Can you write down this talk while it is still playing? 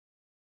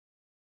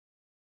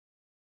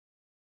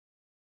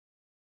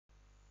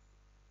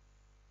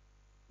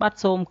បាទ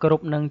សូមគោរ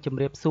ពនឹងជ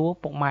ម្រាបសួរ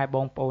ពុកម៉ែប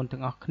ងប្អូនទាំ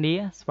ងអស់គ្នា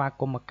ស្វា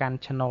គមន៍មកកាន់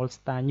Channel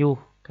StarNews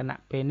គណៈ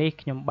ពេលនេះ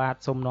ខ្ញុំបាទ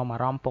សូមនាំអា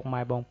រម្មណ៍ពុក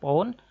ម៉ែបងប្អូ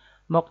ន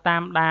មកតា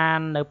មដាន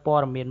នៅព័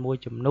ត៌មានមួយ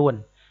ចំនួន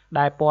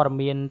ដែលព័ត៌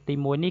មានទី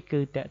1នេះ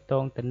គឺតកត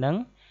ងទៅនឹង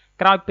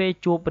ក្រោយពេល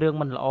ជួបរឿង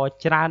មិនល្អ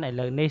ច្រើនឥ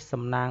ឡូវនេះ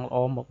សំណាងល្អ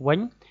មកវិញ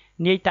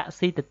នាយតាក់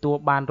ស៊ីទទួល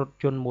បានរថ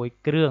យន្តមួយ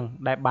គ្រឿង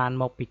ដែលបាន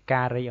មកពី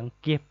ការរៃអង្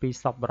គាសពី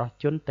សប្បុរស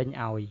ជនទិញ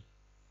ឲ្យ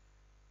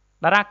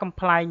តារាកំ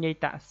pl ាយនាយ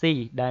តាក់ស៊ី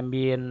ដែល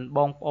មានប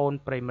ងប្អូន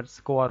ប្រិមិត្ត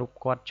ស្គាល់រូប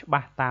គាត់ច្បា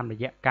ស់តាមរ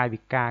យៈកាយ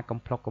វិការកំ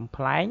pl ុកកំ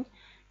pl ែង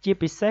ជា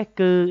ពិសេស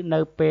គឺនៅ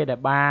ពេលដែល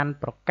បាន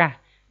ប្រកាស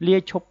លា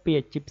ឈប់ពី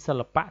អាជីពសិ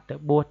ល្បៈទៅ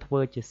បួសធ្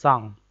វើជាស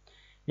ង្ឃ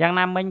យ៉ាង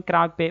ណាមិញក្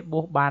រោយពេលបួ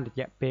សបានរ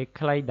យៈពេល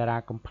ខ្លីតារា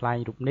កំ pl ែង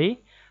រូបនេះ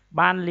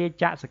បានលា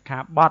ចាកសិក្ខា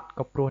បទ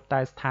ក៏ព្រោះតែ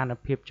ស្ថាន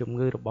ភាពជំ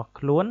ងឺរបស់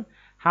ខ្លួន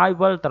ហើយ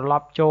វិលត្រឡ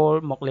ប់ចូល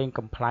មកលេង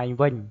កំ pl ែង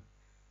វិញ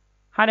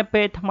ហើយនៅ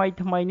ពេលថ្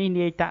មីនេះ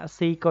នាយតាក់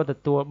ស៊ីក៏ទ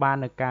ទួលបាន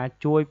នូវការ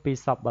ជួយពី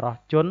សប្បុរស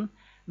ជន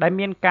ដែល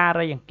មានការ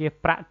រៃអង្គាស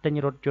ប្រាក់ទិញ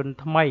រថយន្ត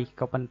ថ្មី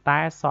ក៏ប៉ុន្តែ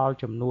សល់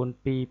ចំនួន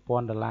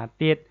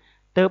$2,000ទៀត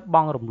ទើបប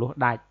ង់រំលោះ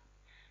ដាច់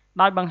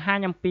ដោយបង្ហាញ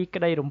អំពី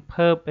ក្តីរំ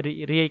ភើបរីក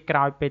រាយក្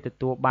រោយពេលទ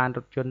ទួលបានរ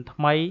ថយន្តថ្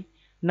មី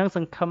និងស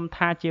ង្ឃឹម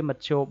ថាជាម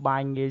ធ្យោបា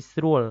យងាយ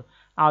ស្រួល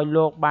ឲ្យ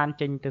លោកបាន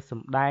ចេញទៅស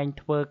ម្ដែង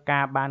ធ្វើ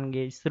ការបាន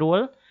ងាយស្រួល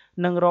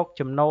និងរក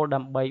ចំណូលដើ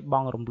ម្បីប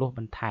ង់រំលោះ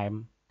បន្ថែម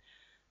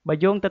បើ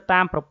យោងទៅតា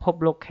មប្រភព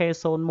លោក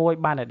K01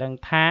 បានឲ្យដឹង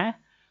ថា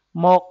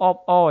មកអប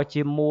អរ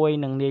ជាមួយ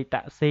នឹងនាយ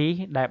តាក់ស៊ី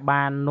ដែល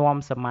បាននាំ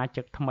សមា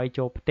ជិកថ្មី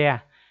ចូលផ្ទះ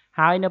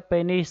ហើយនៅពេ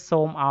លនេះ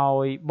សូមឲ្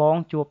យបង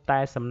ជួបតែ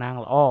សំណាង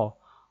ល្អ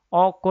អ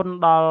រគុណ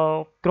ដល់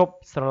គ្រប់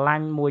ស្រឡា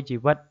ញ់មួយជី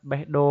វិត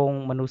បេះដូង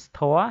មនុស្ស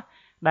ធម៌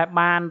ដែល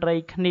បានរៃ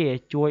គ្នា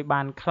ជួយ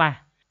បានខ្លះ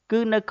គឺ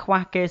នៅខ្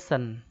វះគេសិ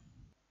ន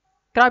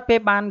ក្រោយពេល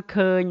បាន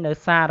ឃើញនៅ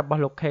សាររប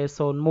ស់លោក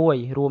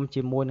K01 រួម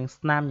ជាមួយនឹង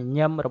ស្នាមញ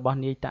ញឹមរបស់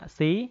នាយតាក់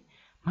ស៊ី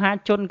មហា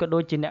ជនក៏ដូ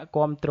ចជាអ្នក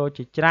គាំទ្រ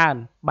ជាច្រើន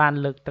បាន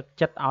លើកទឹក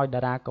ចិត្តឲ្យតា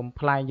រាកំ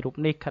pl ែងរូប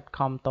នេះខិត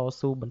ខំត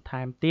ស៊ូបន្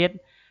ថែមទៀត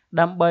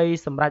ដើម្បី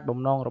សម្រេចបំ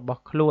ណងរប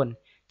ស់ខ្លួន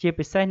ជា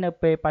ពិសេសនៅ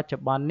ពេលបច្ចុ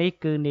ប្បន្ននេះ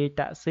គឺនាយ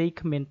តាក់ស៊ី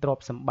គ្មានទ្រ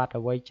ព្យសម្បត្តិ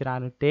អ្វីច្រើន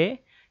នោះទេ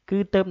គឺ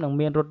ទើបនឹង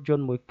មានរថយ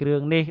ន្តមួយគ្រឿ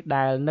ងនេះ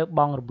ដែលនៅប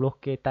ង់រំលោះ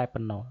គេតែ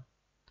ប៉ុណ្ណោះ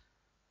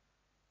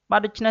បា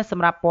ទដូច្នេះស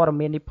ម្រាប់ព័ត៌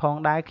មាននេះផង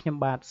ដែរខ្ញុំ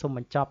បាទសូមប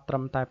ញ្ចប់ត្រឹ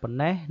មតែប៉ុណ្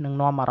ណេះនឹង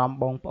នាំអារម្មណ៍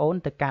បងប្អូន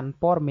ទៅកាន់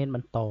ព័ត៌មានប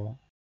ន្ត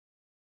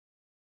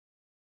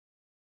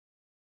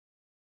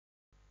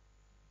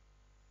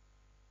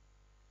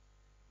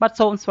បាទ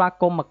សូមស្វា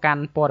គមន៍មកកា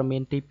ន់ព័ត៌មា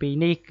នទី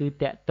2នេះគឺ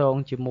តកតង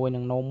ជាមួយនឹ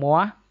ងណូម័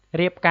រ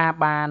រៀបការ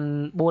បាន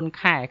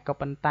4ខែក៏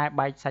ប៉ុន្តែ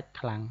បែកសាច់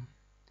ខ្លាំង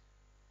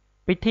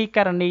ពិធីក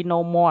រណីណូ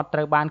ម័រត្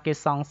រូវបានគេ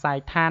សង្ស័យ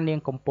ថានាង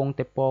កំពុង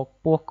តែ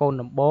ពោះកូន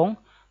ដំបង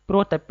ព្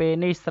រោះតែពេល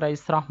នេះស្រី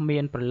ស្រស់មា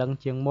នព្រលឹង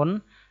ជាងមុន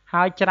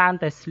ហើយច្រើន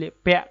តែស្លៀក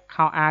ពាក់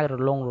ខោអាវរ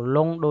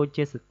លុងដូច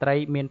ជាស្ត្រី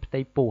មានផ្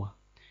ទៃពោះ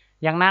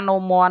យ៉ាងណាណូ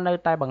ម័រនៅ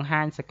តែបង្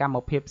ហាញសកម្ម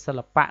ភាពសិ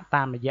ល្បៈ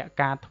តាមរយៈ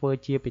ការធ្វើ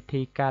ជាពិ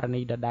ធីករ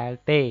ណីដដែល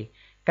ទេ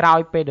ក្រោយ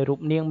ពេលដែលរូ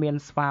បនាងមាន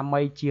ស្វា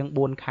មីជាង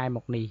4ខែម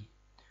កនេះ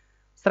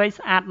ស្រី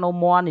ស្អាតណូ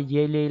ម័រនិ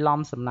យាយលាយឡំ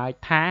សំណើច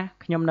ថា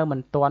ខ្ញុំនៅមិ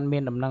នទាន់មា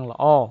នដំណឹងល្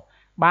អ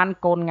បាន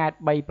កូនង៉ែត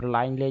3ប្រ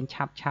ឡែងលេង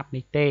ឆាប់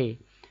នេះទេ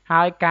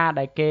ហើយការ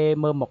ដែលគេ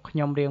មើលមកខ្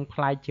ញុំរៀងប្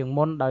លែកជាង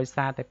មុនដោយ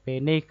សារតែពេល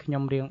នេះខ្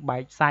ញុំរៀងបែ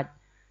កសាច់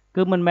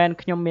គឺមិនមែន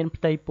ខ្ញុំមាន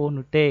ផ្ទៃពោះ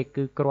នោះទេ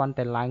គឺគ្រាន់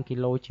តែឡើងគី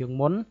ឡូជាង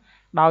មុន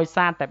ដោយ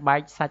សារតែបែ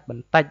កសាច់ប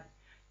ន្តិច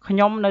ខ្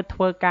ញុំនៅធ្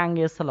វើការ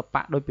ងារសិល្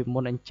បៈដូចពីមុ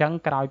នអញ្ចឹង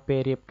ក្រោយពេល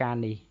រៀបការ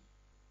នេះ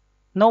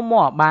ណូ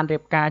ម័របានរៀ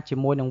បការជា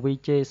មួយនឹង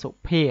VJ សុ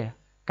ភា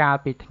កាល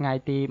ពីថ្ងៃ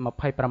ទី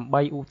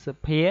28ឧស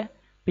ភា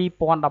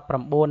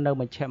2019នៅ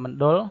មជ្ឈមណ្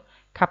ឌល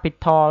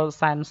Capital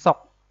សែនសុខ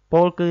ព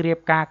លគឺរៀប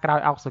ការក្រោយ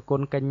អុកសកុ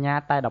នកញ្ញា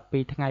តែ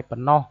12ថ្ងៃប៉ុ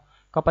ណ្ណោះ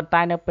ក៏ប៉ុន្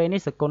តែនៅពេល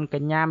នេះសកុនក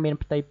ញ្ញាមាន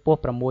ផ្ទៃពោះ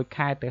6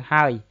ខែទៅ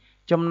ហើយ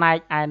ចំណែក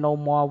ឯណូ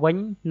ម័រវិញ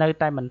នៅ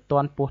តែមិនទា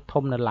ន់ពោះ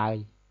ធំនៅឡើយ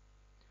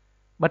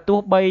បើទោះ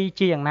បី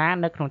ជាយ៉ាងណា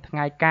នៅក្នុងថ្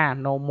ងៃការ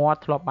ណូម័រ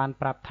ធ្លាប់បាន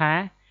ប្រាប់ថា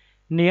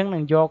នាងនឹ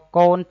ងយក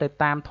កូនទៅ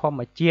តាមធម្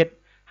មជាតិ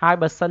ហើយ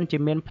បើសិនជា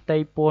មានផ្ទៃ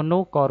ពោះ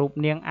នោះក៏រូប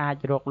នាងអាច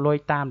រកលុយ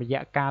តាមរ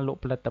យៈការលក់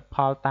ផលិតផ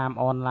លតាម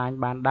អនឡាញ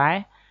បានដែរ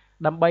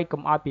ដើម្បី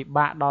កុំឲ្យពិ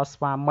បាកដល់ស្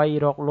វាមី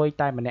រកលុយ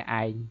តែម្នាក់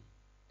ឯង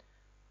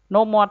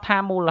ណូម័រថា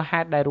មូល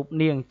ហេតុដែលរូប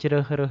នាងជ្រើ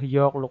សរើសយ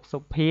កលោកសុ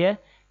ភា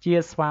ជា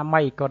ស្វា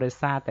មីក៏ដោយ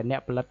សារតែអ្ន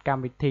កផលិតកម្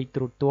មវិធីទូ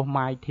រទស្សន៍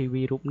My TV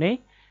រូបនេះ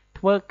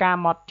ធ្វើការ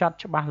ហ្មត់ចត់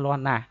ច្បាស់លា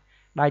ស់ណាស់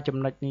ដែលចំ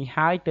ណុចនេះ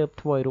ហើយទើប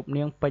ធ្វើឲ្យរូប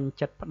នាងពេញ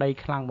ចិត្តប្តី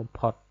ខ្លាំងបំ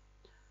ផុត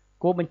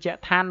គួរបញ្ជាក់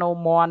ថាណូ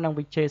ម័រនិង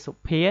វិជ័យសុ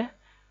ភា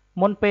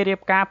មុនពេលរៀ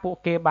បការពួក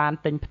គេបាន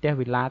ទិញផ្ទះ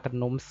វិឡាទំ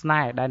នំស្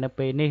នេហ៍ដែលនៅ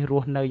ពេលនេះរ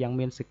ស់នៅយ៉ាង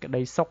មានសេចក្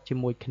តីសុខជា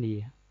មួយគ្នា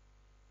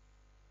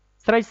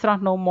ស្រីស្រ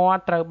ស់ណូម័រ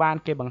ត្រូវបាន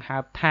គេបង្ហើ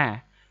បថា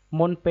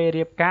មុនពេល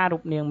រៀបការរូ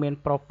បនាងមាន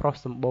ប្រុស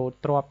សម្បូរ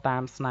ទ្រព្យតា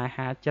មស្នេ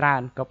ហាច្រើ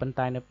នក៏ប៉ុន្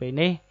តែនៅពេល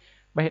នេះ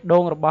បេះដូ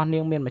ងរបស់នា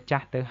ងមានម្ចា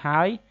ស់ទៅ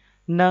ហើយ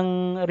និង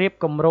រៀប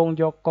គម្រោង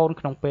យកកូន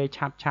ក្នុងពេល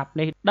ឆាប់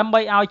នេះដើម្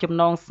បីឲ្យចំ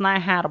ណងស្នេ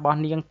ហារបស់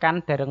នាងកា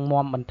ន់តែរឹង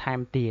មាំបន្ថែ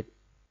មទៀត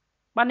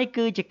បាទនេះ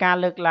គឺជាការ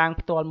លើកឡើង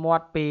ផ្ទាល់មា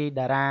ត់ពី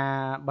តារា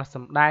បោះស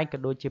ម្ដែងក៏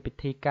ដូចជាពិ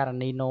ធីករ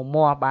ណីណូ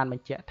ម័របានប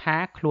ញ្ជាក់ថា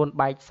ខ្លួន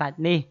បែកសាច់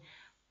នេះ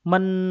មិ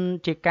ន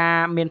ជាការ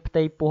មានផ្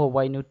ទៃពោះអ្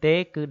វីនោះទេ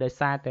គឺដោយ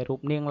សារតែរូ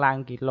បនាងឡើង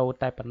គីឡូ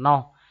តែប៉ុណ្ណោះ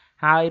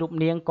ហើយរូប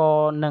នាងក៏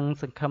នឹង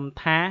សង្ឃឹម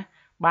ថា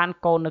បាន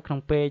កូននៅក្នុង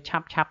ពេលឆា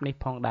ប់ៗនេះ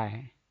ផងដែរ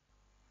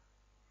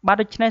បាទ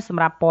ដូច្នេះស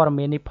ម្រាប់ព័ត៌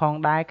មាននេះផង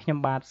ដែរខ្ញុំ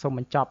បាទសូមប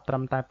ញ្ចប់ត្រឹ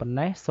មតែប៉ុណ្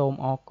ណេះសូម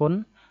អរគុណ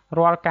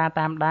រាល់ការ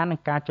តាមដាននិ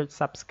ងការចុច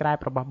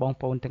Subscribe របស់បង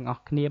ប្អូនទាំងអ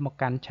ស់គ្នាមក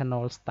កាន់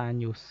Channel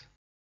StarNews